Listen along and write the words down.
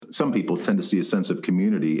some people tend to see a sense of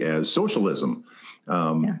community as socialism,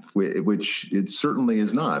 which it certainly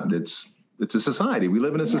is not. It's a society. We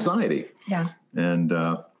live in a society. Yeah. And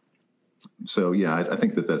I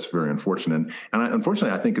think that's very unfortunate. And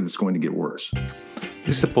unfortunately, I think it's going to get worse.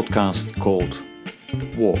 This is a podcast called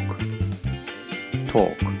Walk,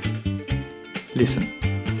 Talk, Listen.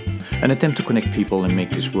 An attempt to connect people and make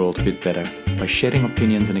this world a bit better by sharing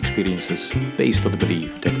opinions and experiences based on the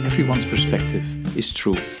belief that everyone's perspective is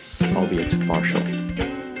true, albeit partial.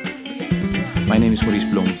 My name is Maurice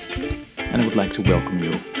Blom, and I would like to welcome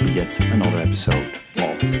you to yet another episode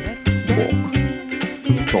of Walk,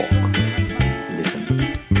 Talk, Listen.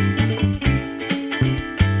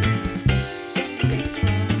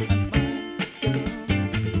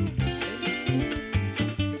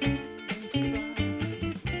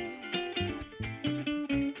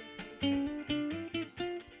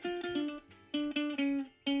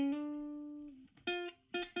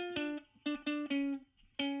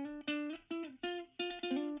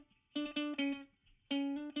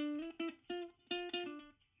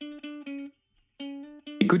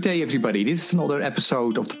 Good day, everybody. This is another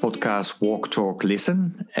episode of the podcast Walk, Talk,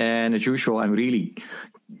 Listen. And as usual, I'm really,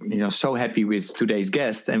 so happy with today's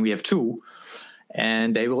guest. And we have two,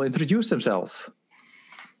 and they will introduce themselves.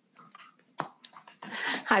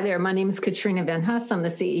 Hi there. My name is Katrina Van Huss. I'm the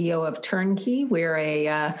CEO of Turnkey. We're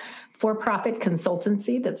a for-profit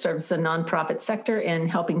consultancy that serves the nonprofit sector in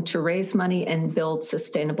helping to raise money and build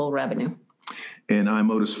sustainable revenue. And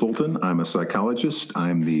I'm Otis Fulton. I'm a psychologist.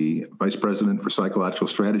 I'm the vice president for psychological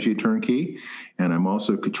strategy at Turnkey. And I'm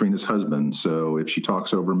also Katrina's husband. So if she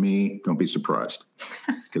talks over me, don't be surprised,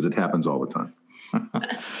 because it happens all the time.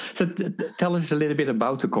 So tell us a little bit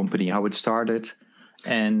about the company, how it started.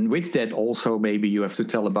 And with that, also, maybe you have to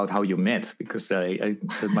tell about how you met, because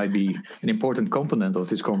that might be an important component of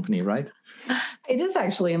this company, right? It is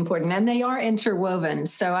actually important, and they are interwoven.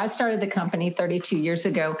 So I started the company 32 years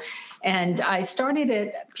ago. And I started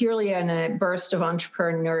it purely in a burst of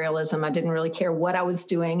entrepreneurialism. I didn't really care what I was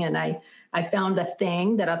doing. And I found a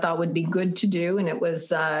thing that I thought would be good to do. And it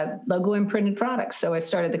was logo imprinted products. So I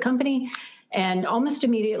started the company. And almost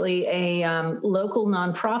immediately, a local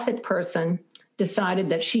nonprofit person decided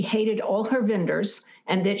that she hated all her vendors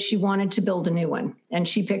and that she wanted to build a new one. And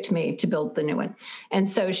she picked me to build the new one. And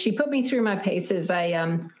so she put me through my paces.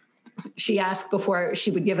 She asked before she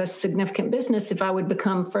would give us significant business if I would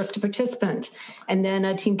become first a participant, and then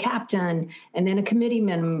a team captain, and then a committee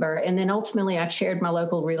member. And then ultimately I chaired my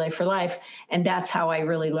local Relay for Life. And that's how I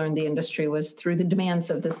really learned the industry, was through the demands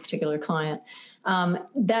of this particular client.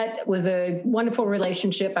 That was a wonderful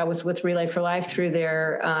relationship. I was with Relay for Life through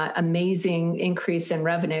their amazing increase in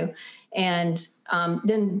revenue. And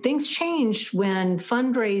then things changed when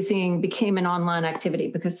fundraising became an online activity,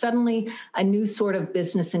 because suddenly a new sort of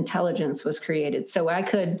business intelligence was created. So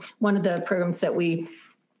one of the programs that we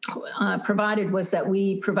provided was that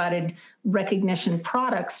we provided recognition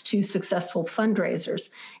products to successful fundraisers.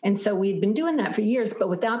 And so we'd been doing that for years, but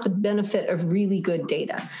without the benefit of really good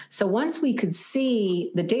data. So once we could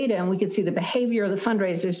see the data and we could see the behavior of the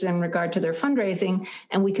fundraisers in regard to their fundraising,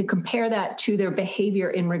 and we could compare that to their behavior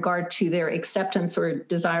in regard to their acceptance or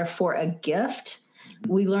desire for a gift,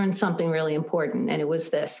 we learned something really important. And it was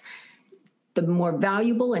this: the more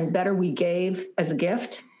valuable and better we gave as a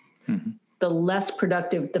gift, the less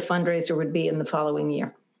productive the fundraiser would be in the following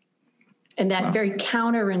year. And that very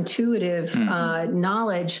counterintuitive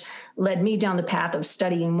knowledge led me down the path of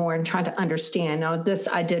studying more and trying to understand. Now, this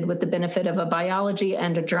I did with the benefit of a biology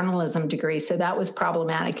and a journalism degree. So that was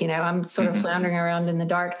problematic. I'm sort of floundering around in the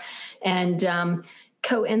dark. And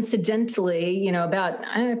coincidentally, about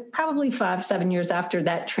probably 5-7 years after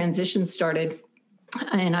that transition started,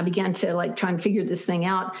 and I began to try and figure this thing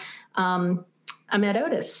out, I met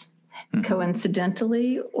Otis.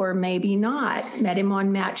 Coincidentally, or maybe not, met him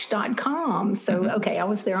on Match.com. So, I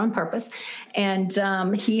was there on purpose. And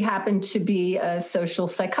he happened to be a social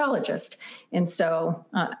psychologist. And so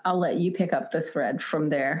I'll let you pick up the thread from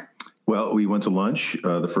there. Well, we went to lunch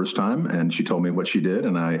the first time, and she told me what she did.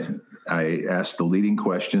 And I asked the leading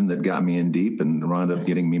question that got me in deep and wound up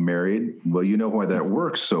getting me married. Well, you know why that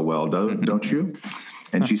works so well, don't you?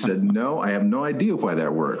 And she said, no, I have no idea why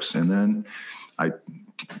that works. And then I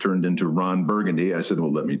turned into Ron Burgundy. I said,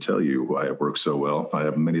 well, let me tell you why it works so well. I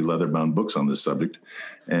have many leather-bound books on this subject.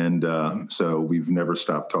 And so we've never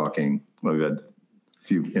stopped talking. Well, we've had a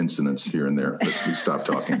few incidents here and there, but we stopped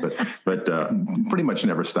talking. But pretty much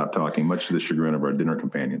never stopped talking, much to the chagrin of our dinner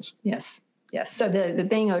companions. Yes. Yes. So the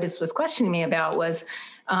thing Otis was questioning me about was,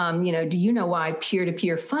 do you know why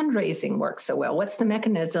peer-to-peer fundraising works so well? What's the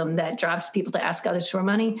mechanism that drives people to ask others for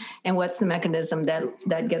money? And what's the mechanism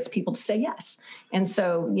that gets people to say yes? And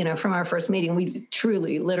so, from our first meeting, we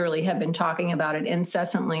truly, literally have been talking about it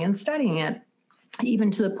incessantly and studying it,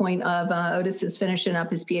 even to the point of Otis is finishing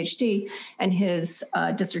up his PhD, and his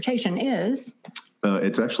dissertation is?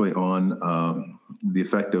 It's actually on the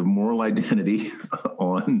effect of moral identity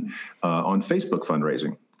on Facebook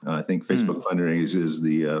fundraising. I think Facebook fundraising is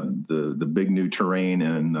the big new terrain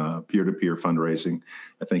in peer-to-peer fundraising.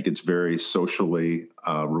 I think it's very socially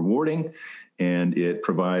rewarding, and it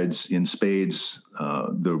provides in spades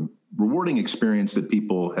the rewarding experience that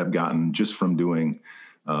people have gotten just from doing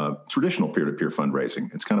traditional peer-to-peer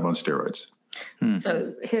fundraising. It's kind of on steroids.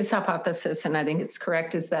 So his hypothesis, and I think it's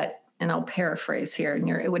correct, is that, and I'll paraphrase here, and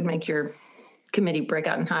it would make your committee break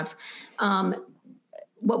out in hives.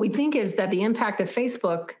 What we think is that the impact of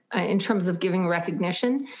Facebook in terms of giving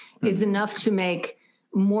recognition is enough to make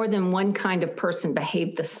more than one kind of person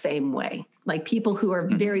behave the same way. Like people who are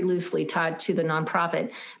very loosely tied to the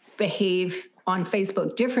nonprofit behave on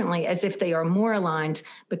Facebook differently, as if they are more aligned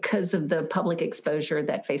because of the public exposure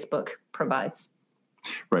that Facebook provides.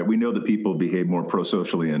 Right. We know that people behave more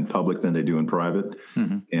pro-socially in public than they do in private.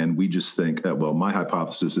 And we just think, my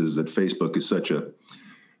hypothesis is that Facebook is such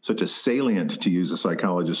a salient, to use a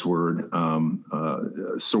psychologist's word,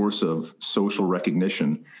 source of social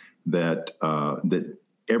recognition that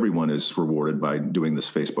everyone is rewarded by doing this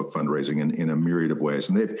Facebook fundraising in a myriad of ways.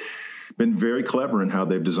 And they've been very clever in how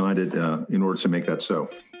they've designed it in order to make that so.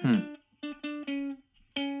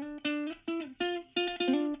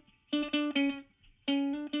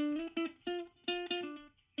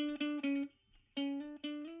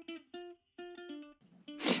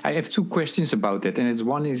 I have two questions about that, and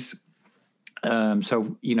one is,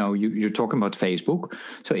 you're talking about Facebook.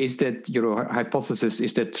 So is that your hypothesis?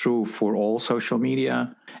 Is that true for all social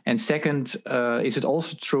media? And second, is it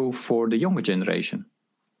also true for the younger generation?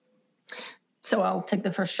 So I'll take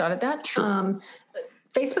the first shot at that. Sure.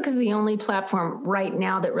 Facebook is the only platform right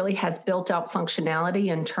now that really has built out functionality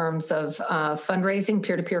in terms of fundraising,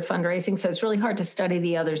 peer-to-peer fundraising. So it's really hard to study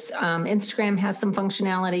the others. Instagram has some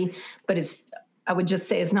functionality, but I would just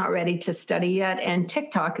say is not ready to study yet. And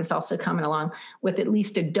TikTok is also coming along with at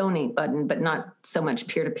least a donate button, but not so much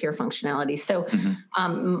peer-to-peer functionality. So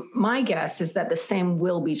my guess is that the same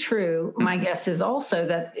will be true. My guess is also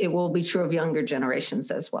that it will be true of younger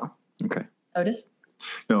generations as well. Okay. Otis?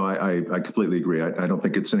 No, I completely agree. I don't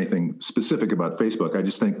think it's anything specific about Facebook. I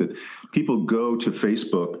just think that people go to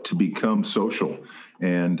Facebook to become social.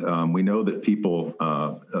 And we know that people,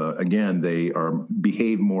 again, they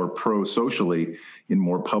behave more pro-socially in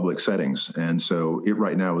more public settings. And so it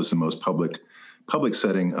right now is the most public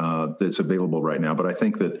setting that's available right now. But I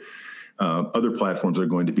think that other platforms are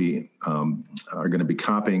going to be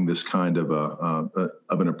copying this kind of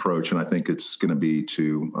an approach, and I think it's going to be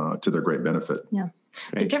to their great benefit. Yeah.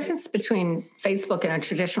 Right. The difference between Facebook and a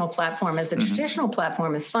traditional platform is a traditional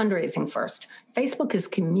platform is fundraising first. Facebook is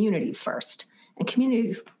community first, and community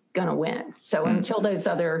is going to win. So until those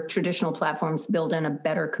other traditional platforms build in a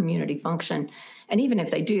better community function, and even if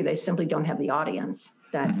they do, they simply don't have the audience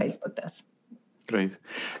that Facebook does. Great.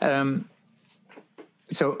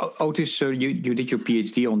 So Otis, so you did your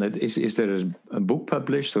PhD on that. Is there a book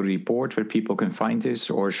published or a report where people can find this,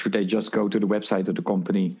 or should they just go to the website of the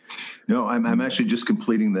company? No, I'm actually just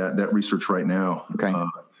completing that research right now,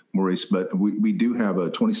 Maurice. But we do have a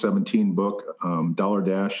 2017 book, Dollar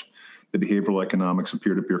Dash, The Behavioral Economics of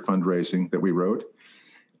Peer-to-Peer Fundraising, that we wrote.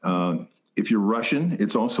 If you're Russian,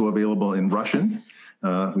 it's also available in Russian.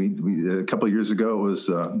 We a couple of years ago,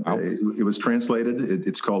 it was translated.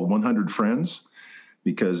 It's called 100 Friends.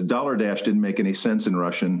 Because Dollar Dash didn't make any sense in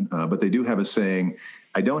Russian, but they do have a saying,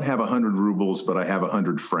 I don't have 100 rubles, but I have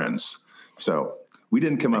 100 friends. So we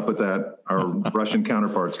didn't come up with that. Our Russian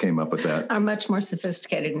counterparts came up with that. Our much more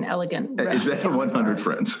sophisticated and elegant Exactly, 100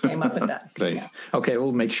 friends. Came up with that. Great. Yeah. Okay,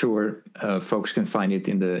 we'll make sure folks can find it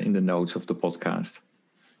in the notes of the podcast.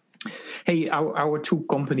 Hey, our two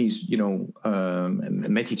companies,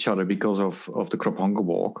 met each other because of the Crop Hunger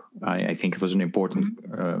Walk. I think it was an important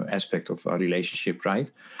aspect of our relationship,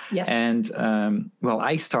 right? Yes. And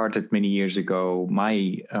I started many years ago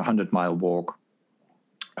my 100-mile walk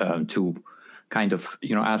to kind of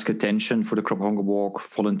ask attention for the Crop Hunger Walk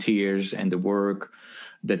volunteers and the work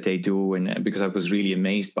that they do, and because I was really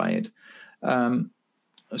amazed by it.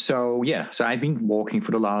 So I've been walking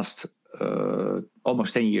for the last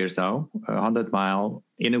almost 10 years now, 100 mile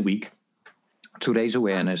in a week, to raise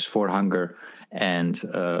awareness for hunger and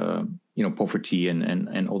poverty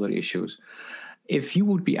and other issues. If you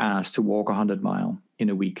would be asked to walk 100 miles in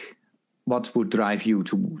a week, what would drive you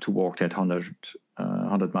to walk that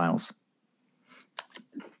 100 miles?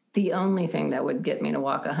 The only thing that would get me to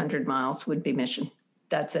walk 100 miles would be mission.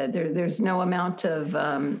 That's it. There's no amount of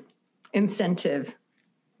incentive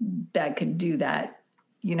that could do that.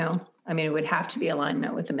 It would have to be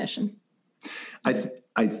alignment with the mission.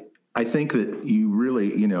 I think that you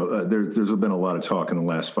really, there's been a lot of talk in the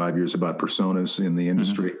last 5 years about personas in the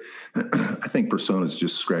industry. Mm-hmm. I think personas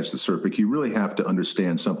just scratch the surface. You really have to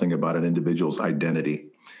understand something about an individual's identity.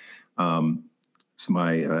 I'm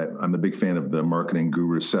a big fan of the marketing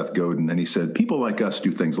guru Seth Godin, and he said, people like us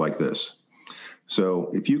do things like this. So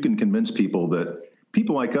if you can convince people that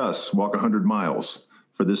people like us walk 100 miles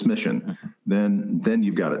for this mission, then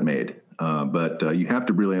you've got it made. But you have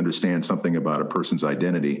to really understand something about a person's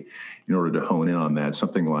identity in order to hone in on that.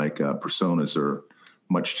 Something like personas are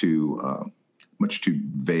much too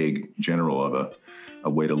vague, general of a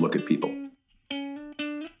way to look at people.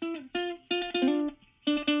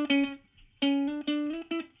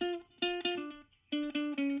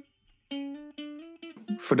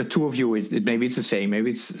 For the two of you, maybe it's the same,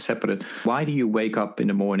 maybe it's separate. Why do you wake up in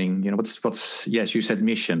the morning? What's yes, you said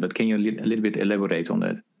mission, but can you a little bit elaborate on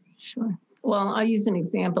that? Sure. Well, I'll use an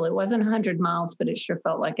example. It wasn't 100 miles, but it sure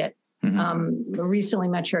felt like it. Mm-hmm. Recently,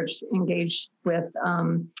 my church engaged with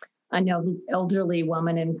an elderly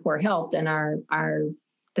woman in poor health, and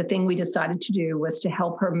the thing we decided to do was to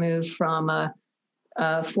help her move from a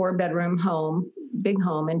 4-bedroom home, big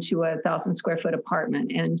home, into a 1,000 square foot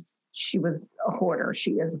apartment. And she was a hoarder.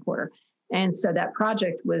 She is a hoarder. And so that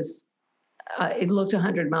project was, it looked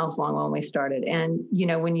 100 miles long when we started. And,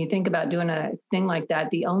 when you think about doing a thing like that,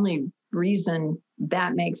 the only reason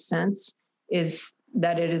that makes sense is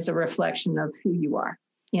that it is a reflection of who you are.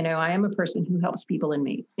 I am a person who helps people in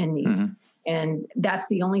need. Mm-hmm. And that's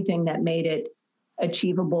the only thing that made it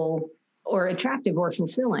achievable or attractive or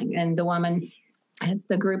fulfilling. And the woman, as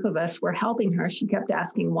the group of us were helping her, she kept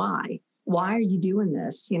asking why. Why are you doing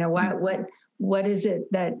this? What is it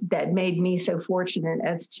that made me so fortunate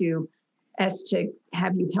as to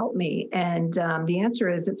have you help me? And the answer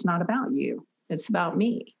is, it's not about you. It's about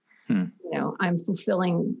me. I'm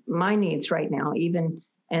fulfilling my needs right now, even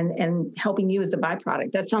and helping you as a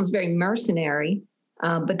byproduct. That sounds very mercenary,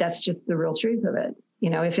 but that's just the real truth of it.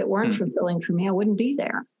 If it weren't fulfilling for me, I wouldn't be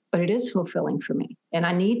there. But it is fulfilling for me. And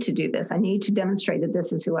I need to do this. I need to demonstrate that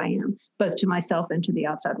this is who I am, both to myself and to the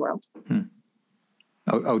outside world.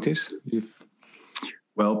 Otis?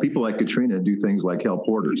 Well, people like Katrina do things like help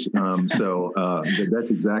hoarders. So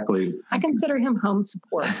that's exactly... I consider him home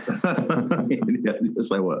support.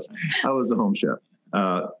 Yes, I was. I was a home chef.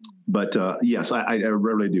 But yes, I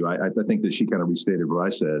rarely do. I think that she kind of restated what I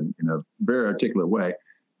said in a very articulate way.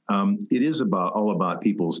 It is all about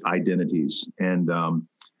people's identities. And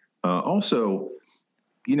also,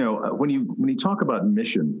 when you talk about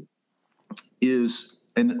mission, is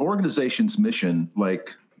an organization's mission,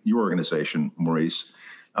 like your organization, Maurice,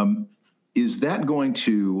 is that going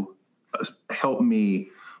to help me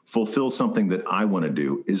fulfill something that I want to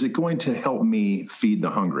do? Is it going to help me feed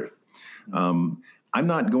the hungry? I'm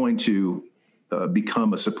not going to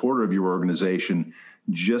become a supporter of your organization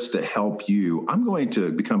just to help you. I'm going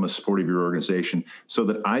to become a supporter of your organization so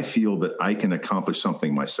that I feel that I can accomplish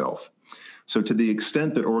something myself. So to the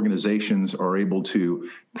extent that organizations are able to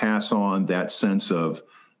pass on that sense of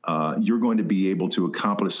you're going to be able to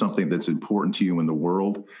accomplish something that's important to you in the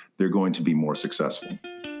world, they're going to be more successful.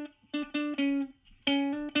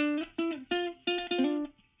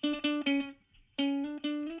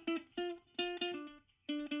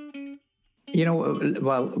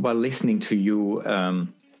 While listening to you, I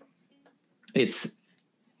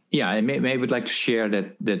would like to share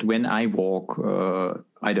that when I walk,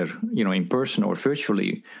 either in person or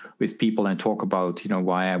virtually with people and talk about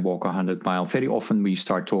why I walk 100 miles, very often we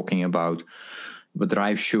start talking about what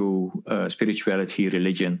drives you, spirituality,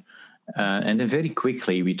 religion, and then very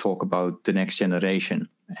quickly we talk about the next generation.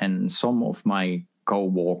 And some of my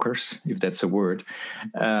co-walkers, if that's a word,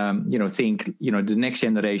 think the next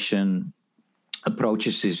generation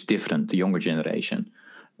approaches is different, the younger generation.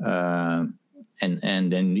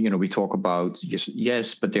 And then, we talk about,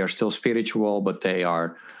 yes, but they are still spiritual, but they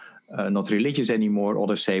are not religious anymore.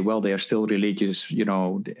 Others say, well, they are still religious.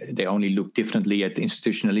 They only look differently at the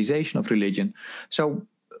institutionalization of religion. So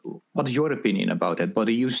what is your opinion about that? What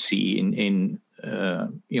do you see in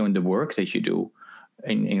the work that you do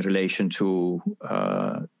in relation to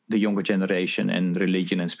the younger generation and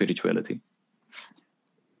religion and spirituality?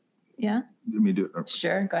 Yeah. Let me do it.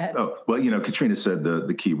 Sure. Go ahead. Oh, well, Katrina said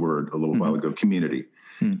the key word a little while ago, community.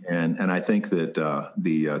 And I think that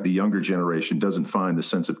the younger generation doesn't find the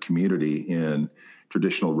sense of community in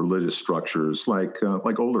traditional religious structures like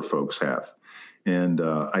older folks have. And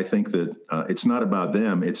I think that it's not about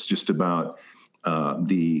them. It's just about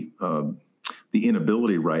the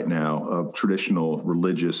inability right now of traditional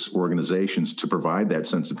religious organizations to provide that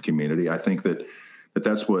sense of community. I think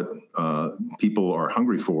that's what people are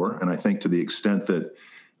hungry for. And I think to the extent that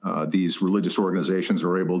these religious organizations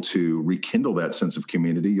are able to rekindle that sense of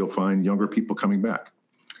community, you'll find younger people coming back.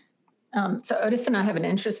 So Otis and I have an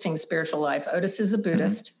interesting spiritual life. Otis is a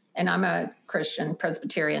Buddhist, and I'm a Christian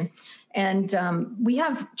Presbyterian. And we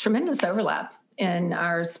have tremendous overlap in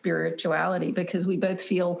our spirituality because we both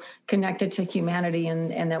feel connected to humanity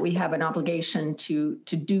and that we have an obligation to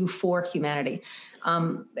do for humanity.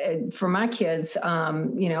 For my kids,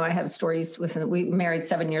 I have stories we married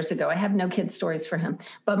 7 years ago. I have no kid stories for him,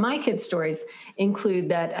 but my kids' stories include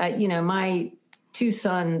that, my two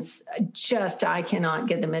sons, I cannot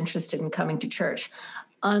get them interested in coming to church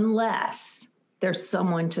unless there's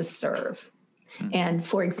someone to serve. And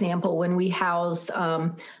for example, when we house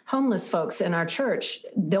homeless folks in our church,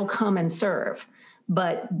 they'll come and serve,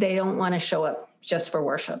 but they don't want to show up just for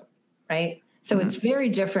worship, right? So it's very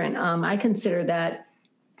different. I consider that,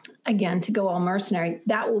 again, to go all mercenary,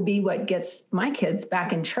 that will be what gets my kids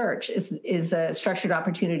back in church is a structured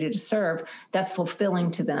opportunity to serve that's fulfilling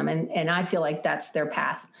to them. And I feel like that's their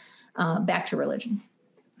path back to religion.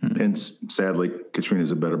 And sadly, Katrina is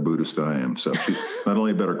a better Buddhist than I am. So she's not only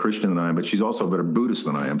a better Christian than I am, but she's also a better Buddhist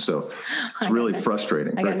than I am. So it's really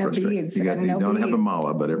frustrating. I got no beads. You don't have the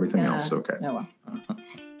mala, but everything else, okay. No, well.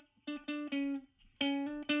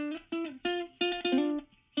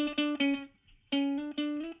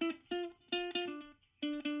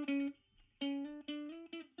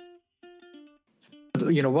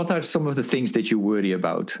 What are some of the things that you worry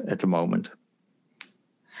about at the moment?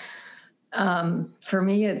 For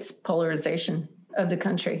me, it's polarization of the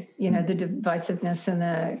country, the divisiveness in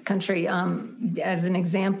the country. As an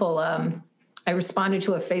example, I responded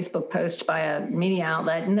to a Facebook post by a media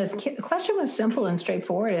outlet, and the question was simple and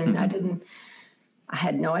straightforward, and I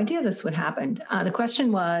had no idea this would happen. The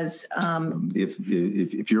question was,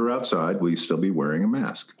 if you're outside, will you still be wearing a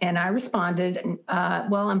mask? And I responded,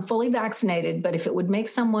 well, I'm fully vaccinated, but if it would make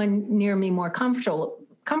someone near me more comfortable,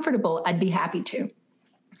 I'd be happy to.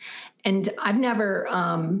 And I've never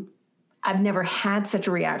had such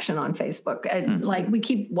a reaction on Facebook. Like, we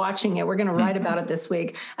keep watching it. We're going to write about it this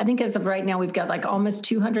week. I think as of right now, we've got like almost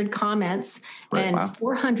 200 comments and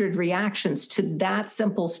 400 reactions to that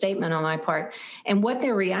simple statement on my part. And what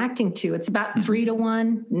they're reacting to, it's about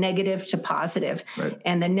 3-to-1 negative to positive. Right.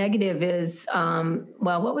 And the negative is,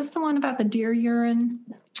 what was the one about the deer urine?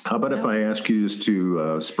 How about if I ask you just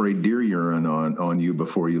to spray deer urine on you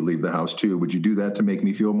before you leave the house too? Would you do that to make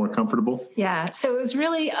me feel more comfortable? Yeah. So it was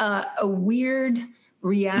really a weird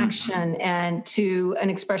reaction and to an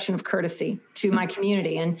expression of courtesy to my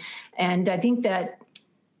community. And I think that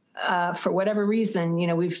for whatever reason,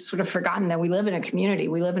 we've sort of forgotten that we live in a community,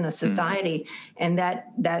 we live in a society, and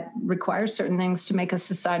that requires certain things to make a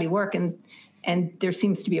society work. And there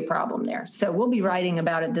seems to be a problem there. So we'll be writing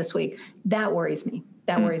about it this week. That worries me.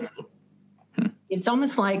 It's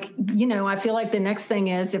almost like, I feel like the next thing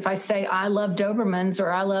is if I say I love Dobermans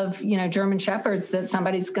or I love, German Shepherds, that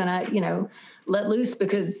somebody's going to, let loose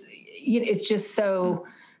because it's just so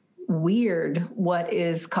weird what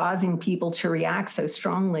is causing people to react so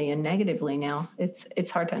strongly and negatively now.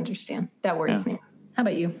 It's hard to understand. That worries me. How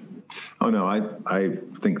about you? Oh, no, I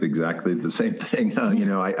think exactly the same thing.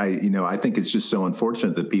 I think it's just so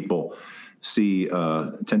unfortunate that people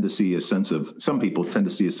tend to see a sense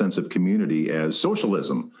of community as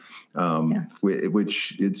socialism,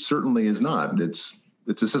 which it certainly is not. It's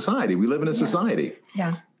a society. We live in a society.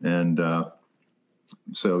 Yeah. And I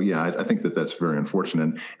think that's very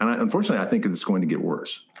unfortunate. And unfortunately, I think it's going to get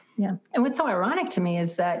worse. Yeah. And what's so ironic to me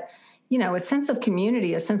is that, a sense of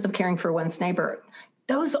community, a sense of caring for one's neighbor,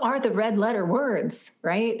 those are the red letter words,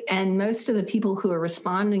 right? And most of the people who are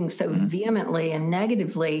responding so vehemently and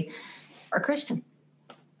negatively are Christian.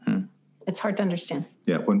 It's hard to understand.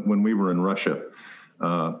 Yeah, when we were in Russia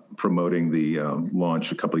promoting the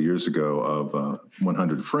launch a couple of years ago of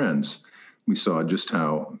 100 Friends, we saw just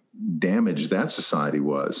how damaged that society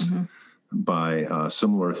was by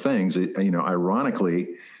similar things.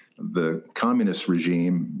 Ironically, the communist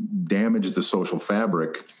regime damaged the social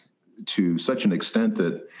fabric to such an extent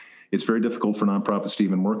that it's very difficult for nonprofits to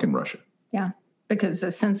even work in Russia. Yeah, because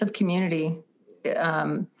a sense of community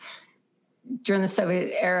during the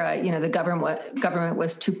Soviet era, the government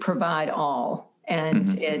was to provide all.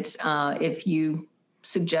 And if you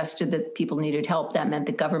suggested that people needed help, that meant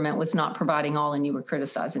the government was not providing all and you were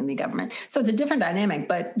criticizing the government. So it's a different dynamic,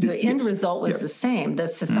 but the end result was the same. The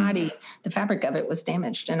society, the fabric of it was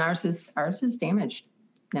damaged, and ours is damaged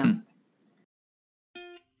now.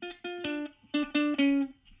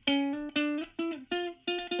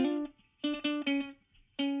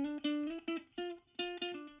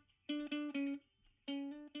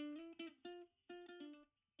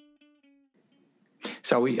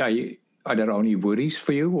 So are there only worries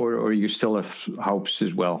for you, or you still have hopes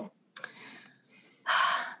as well?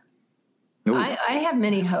 I have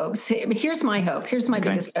many hopes. Here's my hope. Here's my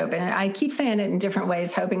biggest hope. And I keep saying it in different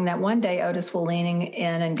ways, hoping that one day Otis will lean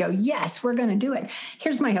in and go, yes, we're going to do it.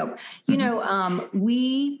 Here's my hope.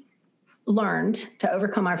 We learned to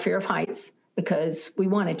overcome our fear of heights because we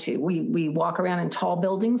wanted to. We walk around in tall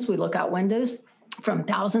buildings. We look out windows from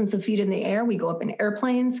thousands of feet in the air. We go up in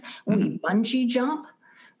airplanes. We bungee jump.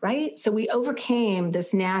 Right? So we overcame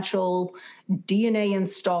this natural DNA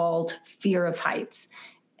installed fear of heights.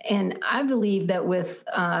 And I believe that with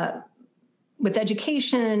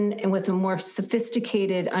education and with a more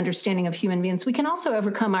sophisticated understanding of human beings, we can also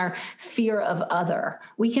overcome our fear of other.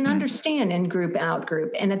 We can understand in group, out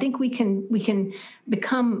group. And I think we can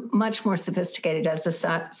become much more sophisticated as a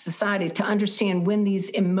society to understand when these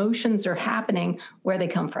emotions are happening, where they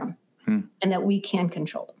come from, and that we can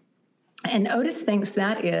control them. And Otis thinks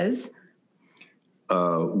that is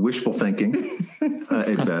wishful thinking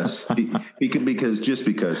at best, because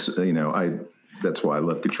that's why I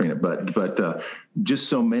love Katrina. But just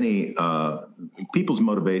so many people's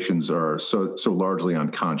motivations are so largely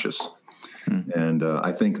unconscious, and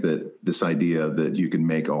I think that this idea that you can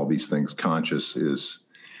make all these things conscious is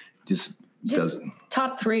just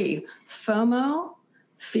top three: FOMO,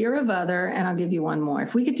 fear of other, and I'll give you one more.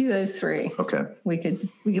 If we could do those three, we could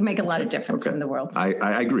make a lot of difference in the world.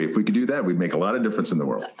 I agree. If we could do that, we'd make a lot of difference in the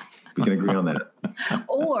world. We can agree on that.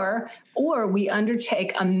 Or we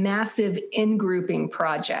undertake a massive in-grouping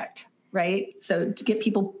project, right? So to get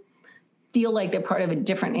people feel like they're part of a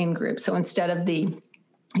different in-group. So instead of the,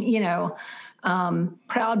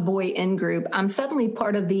 Proud Boy in-group, I'm suddenly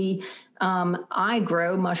part of the I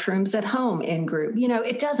grow mushrooms at home in-group.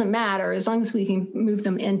 It doesn't matter as long as we can move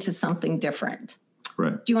them into something different.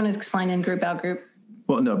 Right. Do you want to explain in-group, out-group?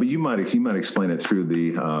 Well, no, but you might explain it through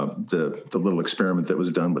the little experiment that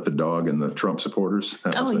was done with the dog and the Trump supporters.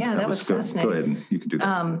 That was fascinating. Go ahead, and you can do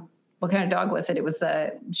that. What kind of dog was it? It was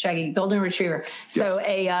the shaggy golden retriever. So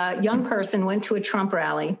a young person went to a Trump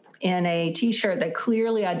rally in a T-shirt that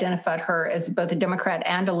clearly identified her as both a Democrat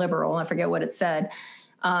and a liberal. I forget what it said.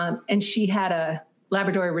 And she had a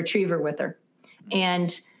Labrador retriever with her.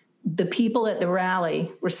 And the people at the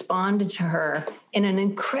rally responded to her in an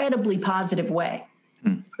incredibly positive way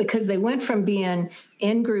because they went from being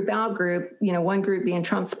in group, out group, one group being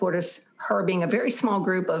Trump supporters, her being a very small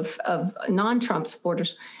group of non-Trump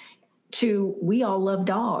supporters, to we all love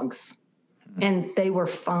dogs. And they were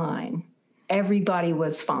fine. Everybody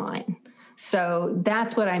was fine. So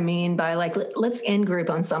that's what I mean by let's in group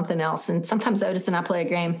on something else. And sometimes Otis and I play a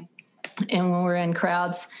game, and when we're in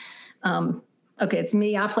crowds, it's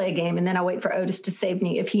me, I play a game, and then I wait for Otis to save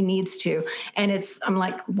me if he needs to. And I'm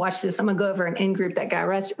like, watch this. I'm going to go over and in group that guy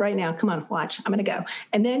right now. Come on, watch. I'm going to go.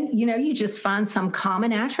 And then, you just find some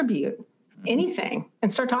common attribute, anything,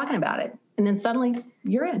 and start talking about it. And then suddenly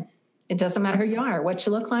you're in. It doesn't matter who you are, what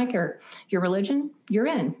you look like, or your religion, you're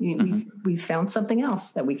in. We've found something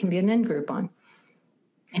else that we can be an in group on.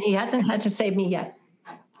 And he hasn't had to save me yet.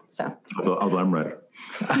 So, although I'm ready.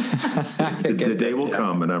 The day will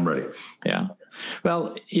come and I'm ready. Yeah.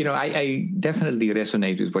 Well, I definitely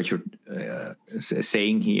resonate with what you're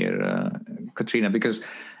saying here, Katrina, because,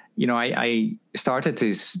 I started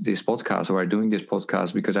this podcast, or doing this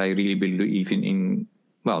podcast, because I really believe in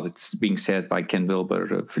it's being said by Ken Wilber,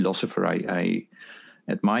 a philosopher I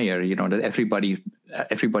admire, that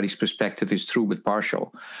everybody's perspective is true but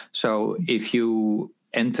partial. So if you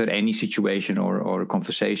enter any situation or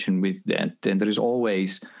conversation with that, then there is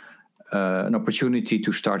always an opportunity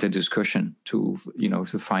to start a discussion, to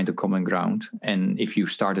find a common ground. And if you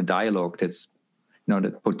start a dialogue, that's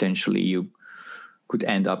that potentially you could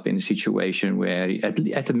end up in a situation where at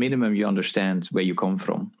the minimum you understand where you come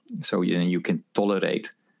from, so you can tolerate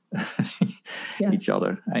each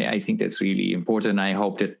other. I think that's really important. I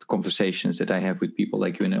hope that conversations that I have with people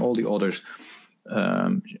like you and all the others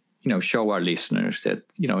show our listeners that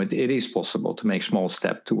it is possible to make small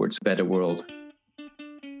step towards a better world.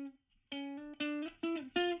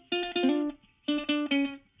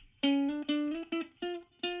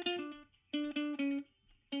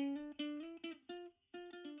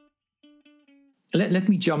 Let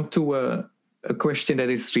me jump to a question that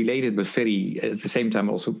is related, but very at the same time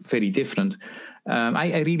also very different.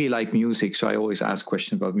 I really like music, so I always ask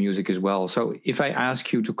questions about music as well. So if I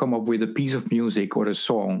ask you to come up with a piece of music or a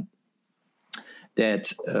song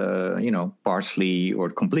that partially or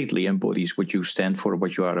completely embodies what you stand for,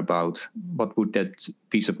 what you are about, what would that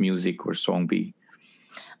piece of music or song be?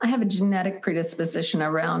 I have a genetic predisposition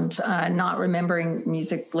around not remembering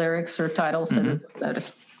music lyrics or titles. So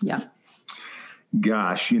yeah.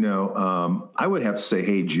 Gosh, I would have to say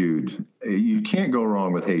Hey Jude. You can't go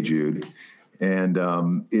wrong with Hey Jude. And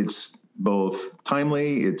it's both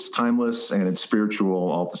timely, it's timeless, and it's spiritual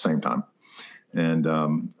all at the same time. And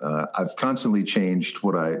I've constantly changed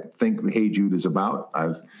what I think Hey Jude is about.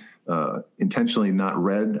 I've intentionally not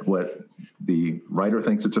read what the writer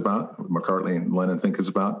thinks it's about, what McCartney and Lennon think it's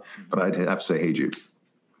about, but I'd have to say Hey Jude.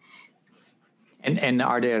 And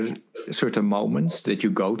are there certain moments that you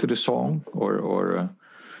go to the song, or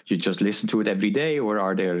you just listen to it every day, or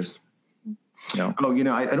are there? I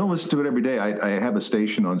don't listen to it every day. I have a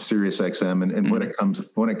station on Sirius XM, and when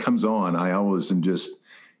it comes on, I always am just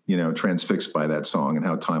transfixed by that song and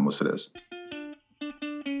how timeless it is.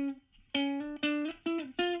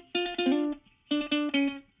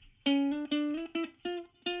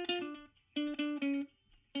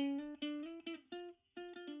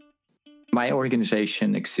 My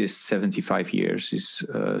organization exists 75 years, is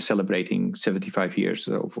celebrating 75 years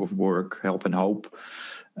of work, help and hope.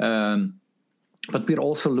 But we're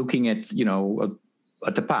also looking at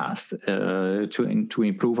the past to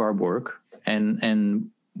improve our work. And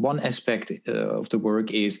one aspect of the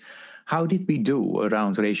work is, how did we do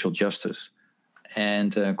around racial justice?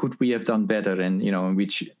 And could we have done better, and in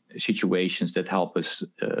which situations that help us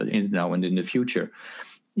now and in the future?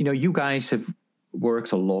 You guys have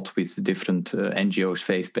worked a lot with different NGOs,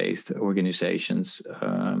 faith-based organizations.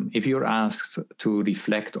 If you're asked to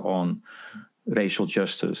reflect on racial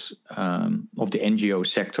justice of the NGO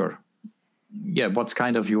sector, what's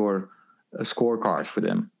kind of your scorecard for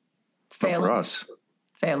them? Failing. For us?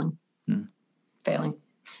 Failing.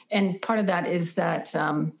 And part of that is that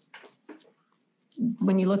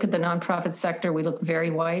when you look at the nonprofit sector, we look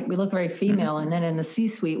very white, we look very female, and then in the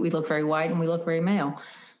C-suite, we look very white and we look very male.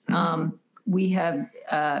 We have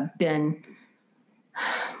been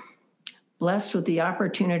blessed with the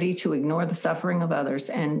opportunity to ignore the suffering of others,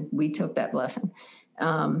 and we took that blessing.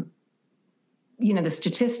 The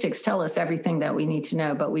statistics tell us everything that we need to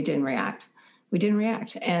know, but we didn't react.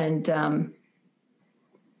 And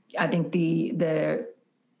I think the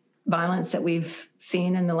violence that we've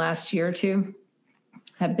seen in the last year or two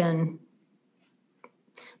have been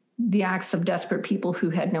the acts of desperate people who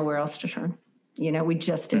had nowhere else to turn. We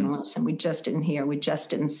just didn't listen. We just didn't hear. We just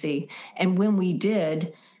didn't see. And when we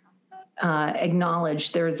did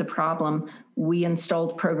acknowledge there is a problem, we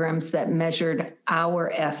installed programs that measured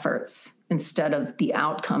our efforts instead of the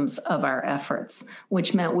outcomes of our efforts,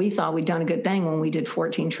 which meant we thought we'd done a good thing when we did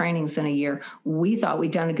 14 trainings in a year. We thought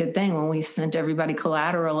we'd done a good thing when we sent everybody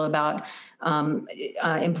collateral about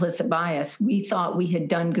implicit bias. We thought we had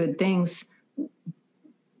done good things,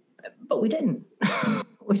 but we didn't.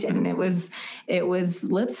 We didn't. It was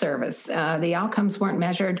lip service. The outcomes weren't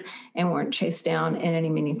measured and weren't chased down in any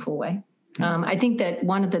meaningful way. I think that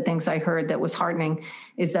one of the things I heard that was heartening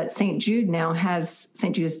is that St.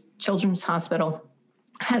 Jude's Children's Hospital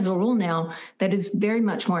has a rule now that is very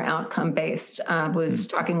much more outcome based. I was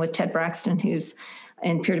talking with Ted Braxton, who's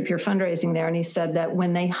in peer-to-peer fundraising there, and he said that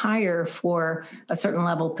when they hire for a certain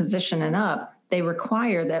level position and up, they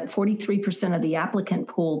require that 43% of the applicant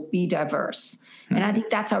pool be diverse. And I think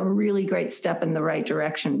that's a really great step in the right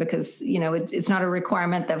direction, because, it's not a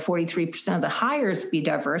requirement that 43% of the hires be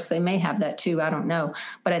diverse. They may have that too, I don't know.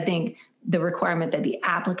 But I think the requirement that the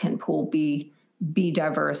applicant pool be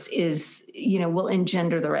diverse is, will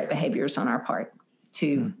engender the right behaviors on our part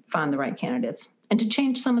to find the right candidates and to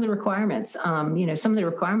change some of the requirements. Some of the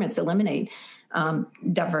requirements eliminate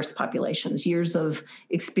diverse populations, years of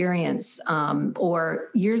experience, or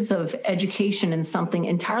years of education in something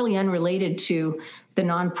entirely unrelated to the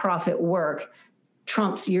nonprofit work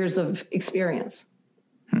trumps years of experience,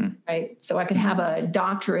 right? So I could have a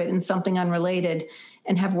doctorate in something unrelated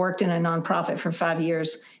and have worked in a nonprofit for 5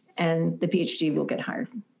 years, and the PhD will get hired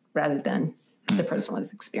rather than the person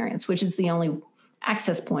with experience, which is the only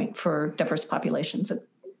access point for diverse populations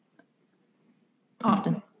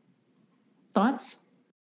often. Thoughts?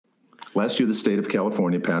 Last year, the state of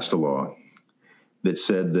California passed a law that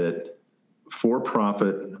said that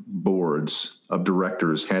for-profit boards of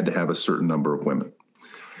directors had to have a certain number of women.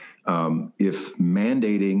 If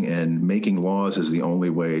mandating and making laws is the only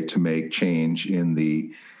way to make change in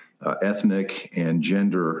the ethnic and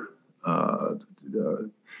gender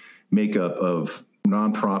makeup of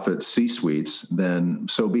nonprofit C-suites, then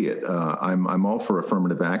so be it. I'm all for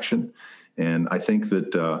affirmative action. And I think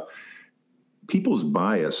that people's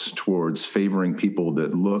bias towards favoring people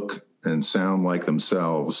that look and sound like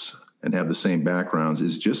themselves and have the same backgrounds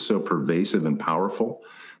is just so pervasive and powerful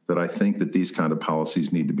that I think that these kind of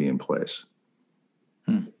policies need to be in place.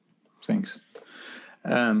 Thanks.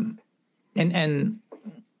 And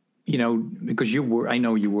you know, because I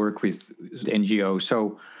know you work with NGOs,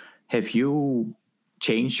 so have you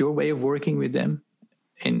changed your way of working with them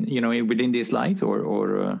and, you know, within this light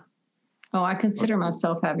or Oh, I consider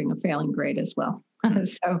myself having a failing grade as well.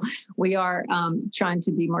 So we are trying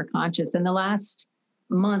to be more conscious. In the last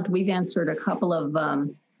month, we've answered a couple of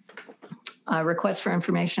requests for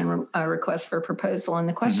information, requests for proposal. And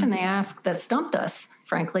the question they asked that stumped us,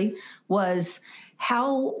 frankly, was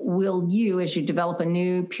how will you, as you develop a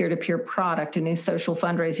new peer-to-peer product, a new social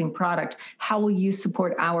fundraising product, how will you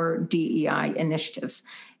support our DEI initiatives?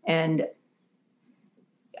 And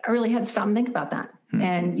I really had to stop and think about that.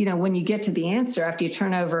 And, you know, when you get to the answer, after you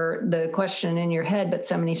turn over the question in your head, but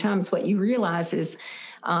so many times, what you realize is,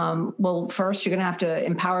 well, first, you're going to have to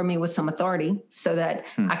empower me with some authority so that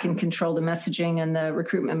I can control the messaging and the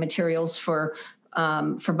recruitment materials for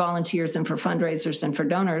volunteers and for fundraisers and for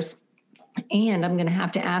donors. And I'm going to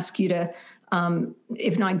have to ask you to,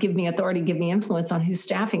 if not give me authority, give me influence on who's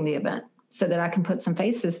staffing the event so that I can put some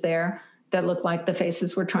faces there that look like the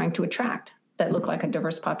faces we're trying to attract, that look like a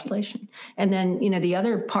diverse population. And then, you know, the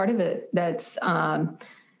other part of it that's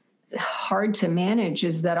hard to manage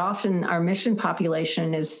is that often our mission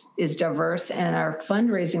population is diverse and our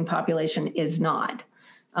fundraising population is not.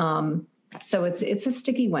 So it's a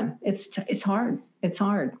sticky one. It's hard. It's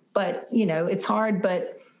hard. But, you know, it's hard,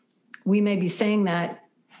 but we may be saying that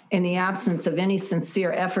in the absence of any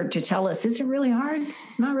sincere effort to tell us, is it really hard? I'm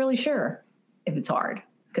not really sure if it's hard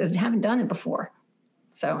because I haven't done it before.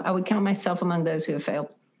 So I would count myself among those who have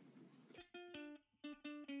failed.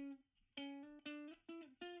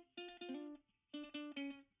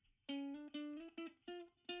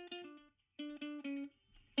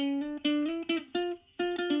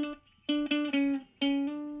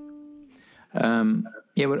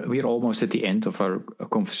 Yeah, we're almost at the end of our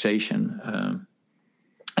conversation.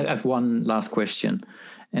 I have one last question,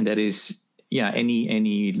 and that is,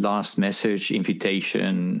 any last message,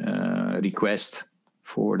 invitation, request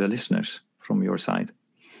for the listeners from your side?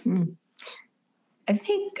 I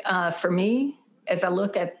think for me, as I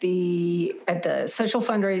look at the social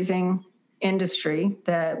fundraising industry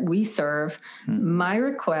that we serve, my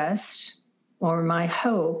request or my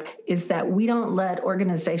hope is that we don't let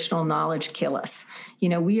organizational knowledge kill us. You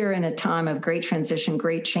know, we are in a time of great transition,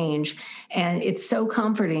 great change, and it's so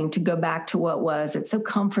comforting to go back to what was. It's so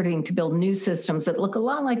comforting to build new systems that look a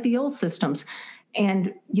lot like the old systems.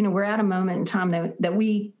 And, you know, we're at a moment in time that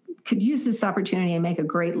we could use this opportunity and make a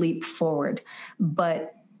great leap forward.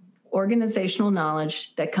 But organizational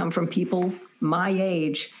knowledge that come from people my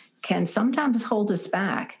age can sometimes hold us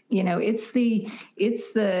back. You know, it's the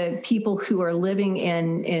people who are living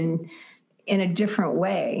in a different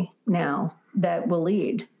way now that will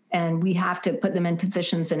lead. And we have to put them in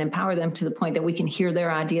positions and empower them to the point that we can hear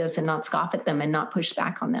their ideas and not scoff at them and not push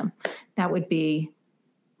back on them. That would be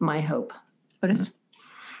my hope. Otis?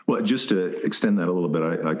 Well, just to extend that a little bit,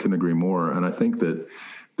 I couldn't agree more. And I think that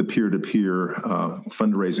the peer-to-peer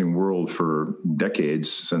fundraising world for decades,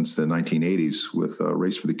 since the 1980s with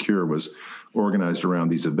Race for the Cure, was organized around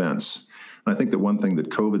these events. And I think that one thing that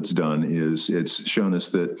COVID's done is it's shown us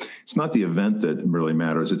that it's not the event that really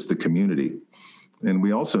matters, it's the community. And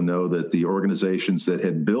we also know that the organizations that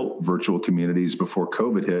had built virtual communities before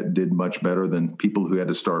COVID hit did much better than people who had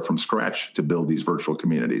to start from scratch to build these virtual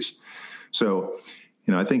communities. So,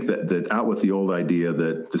 you know, I think that out with the old idea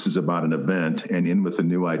that this is about an event and in with the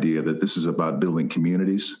new idea that this is about building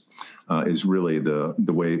communities is really the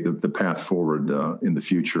way, the path forward in the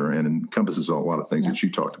future, and encompasses a lot of things that you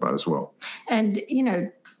talked about as well. And, you know,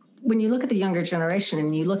 when you look at the younger generation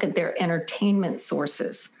and you look at their entertainment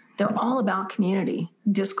sources, they're all about community,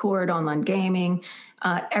 Discord, online gaming,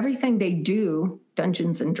 everything they do,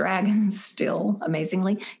 Dungeons and Dragons still,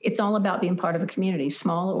 amazingly, it's all about being part of a community,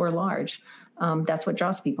 small or large. That's what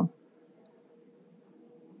draws people.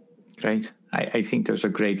 Great. I think those are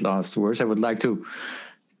great last words. I would like to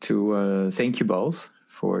thank you both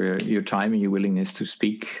for your time and your willingness to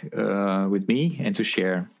speak with me and to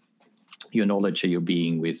share your knowledge and your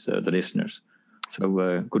being with the listeners.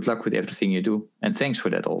 So good luck with everything you do. And thanks for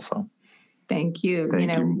that also. Thank you.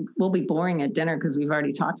 Thank you. We'll be boring at dinner because we've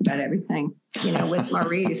already talked about everything. You know, with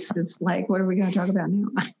Maurice, it's like, what are we going to talk about now?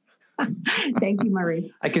 Thank you,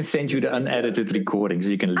 Maurice. I can send you the unedited recording so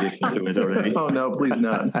you can listen to it already. Oh, no, please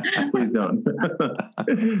not. Please don't.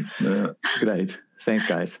 Yeah. Great. Thanks,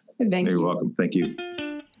 guys. Thank You're you. welcome. Thank you.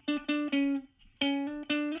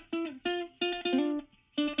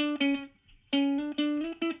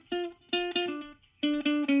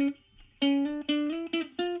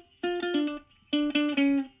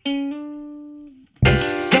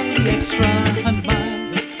 Extra 100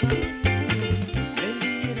 miles.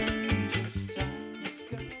 Maybe it ain't just time to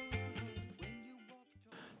go.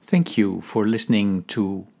 Thank you for listening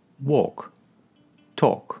to Walk,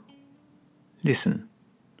 Talk, Listen.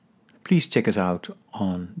 Please check us out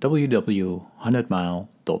on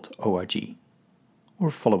www.100mile.org or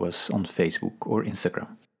follow us on Facebook or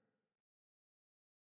Instagram.